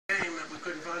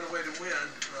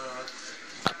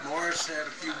just had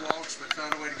a few walks, but found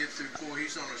a way to get through 4.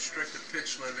 He's on a restricted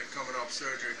pitch limit coming off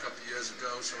surgery a couple years ago,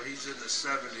 so he's in the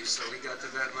 70s, so he got to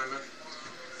that limit.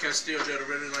 Castillo did a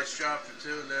really nice job for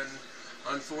 2, and then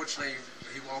unfortunately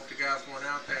he walked the guy for 1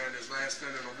 out there in his last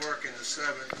inning of work in the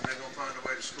 7th, and they're going to find a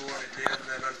way to score, and it did. And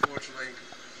then unfortunately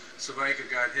Savanka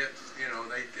got hit. You know,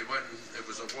 it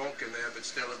was a walk in there, but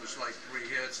still it was like 3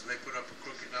 hits, and they put up a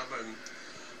crooked number. And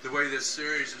the way this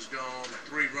series has gone,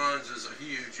 3 runs is a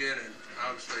huge inning.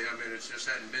 Obviously, I mean, it just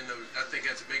hadn't been I think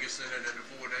that's the biggest inning in the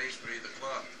 4 days for either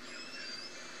club.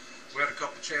 We had a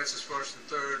couple chances first and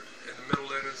third in the middle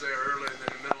innings there early, and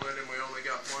then in the middle inning we only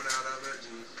got 1 out of it,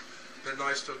 and then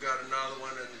Nysteel got another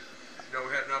one, and you know,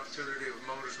 we had an opportunity with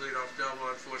Motors leadoff double.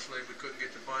 Unfortunately, we couldn't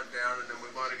get the bunt down, and then we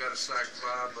might have got a sac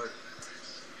fly, but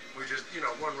we just, you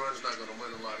know, 1 run's not going to win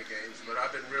a lot of games. But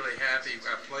I've been really happy.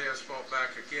 Our players fought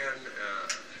back again,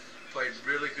 played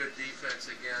really good defense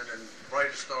again, and the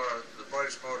brightest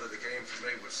part of the game for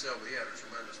me was Silva. He had a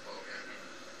tremendous ball game.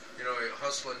 You know, he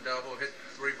hustling double, hit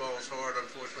 3 balls hard.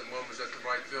 Unfortunately, 1 was at the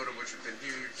right fielder, which would have been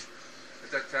huge at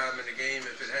that time in the game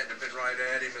if it hadn't been right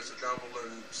at him. It's a double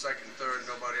and second, third,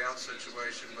 nobody out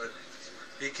situation. But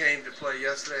he came to play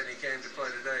yesterday and he came to play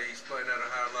today. He's playing at a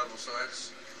high level, so that's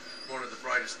one of the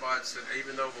brightest spots. And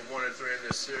even though we're 1-3 in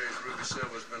this series, Ruby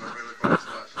Silva's been a really bright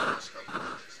spot for the last couple of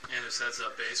days. And it sets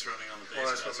up base running on the base. Well,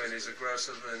 that's what I mean. He's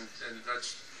aggressive, and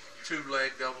that's 2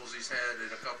 leg doubles he's had in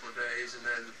a couple of days. And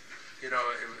then, you know,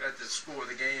 at the score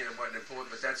of the game, it wasn't important,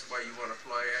 but that's the way you want to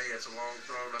play. Hey, it's a long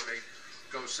throw. Let me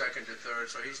go second to third.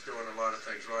 So he's doing a lot of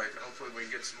things right. Hopefully we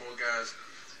can get some more guys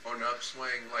on the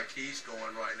upswing like he's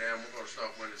going right now. We're going to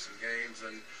start winning some games.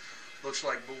 And looks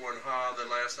like Boer and Ha, the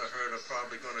last I heard, are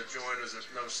probably going to join us if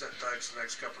no setbacks the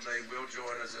next couple of days. Will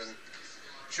join us in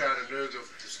Chattanooga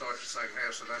to start the second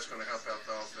half, so that's going to help out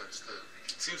the offense too.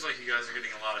 It seems like you guys are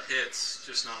getting a lot of hits,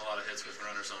 just not a lot of hits with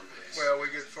runners on base. Well, we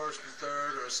get first and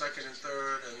third, or second and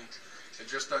third, and it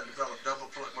just doesn't develop double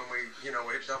play. When we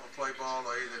hit double play ball,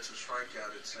 either it's a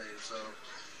strikeout, it seems. So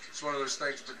it's one of those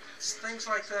things. But things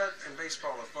like that in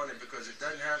baseball are funny because it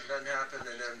doesn't happen,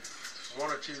 and then 1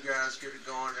 or 2 guys get it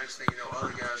going. Next thing you know,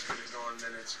 other guys get it going,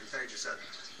 and then it's contagious. And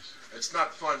it's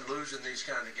not fun losing these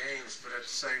kind of games, but at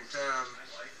the same time,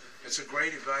 it's a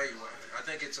great evaluator. I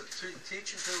think it's a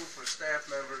teaching tool for staff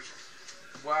members.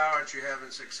 Why aren't you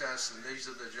having success? And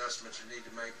these are the adjustments you need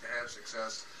to make to have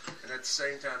success. And at the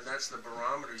same time, that's the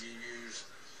barometer you use.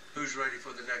 Who's ready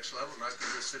for the next level? Not in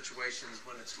the situations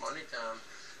when it's money time.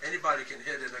 Anybody can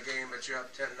hit in a game that you're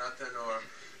up 10-0, or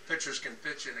pitchers can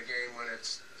pitch in a game when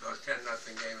it's a 10-0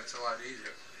 game. It's a lot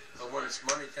easier. But when it's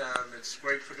money time, it's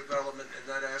great for development in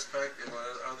that aspect, and on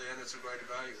the other end, it's a great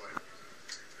evaluator.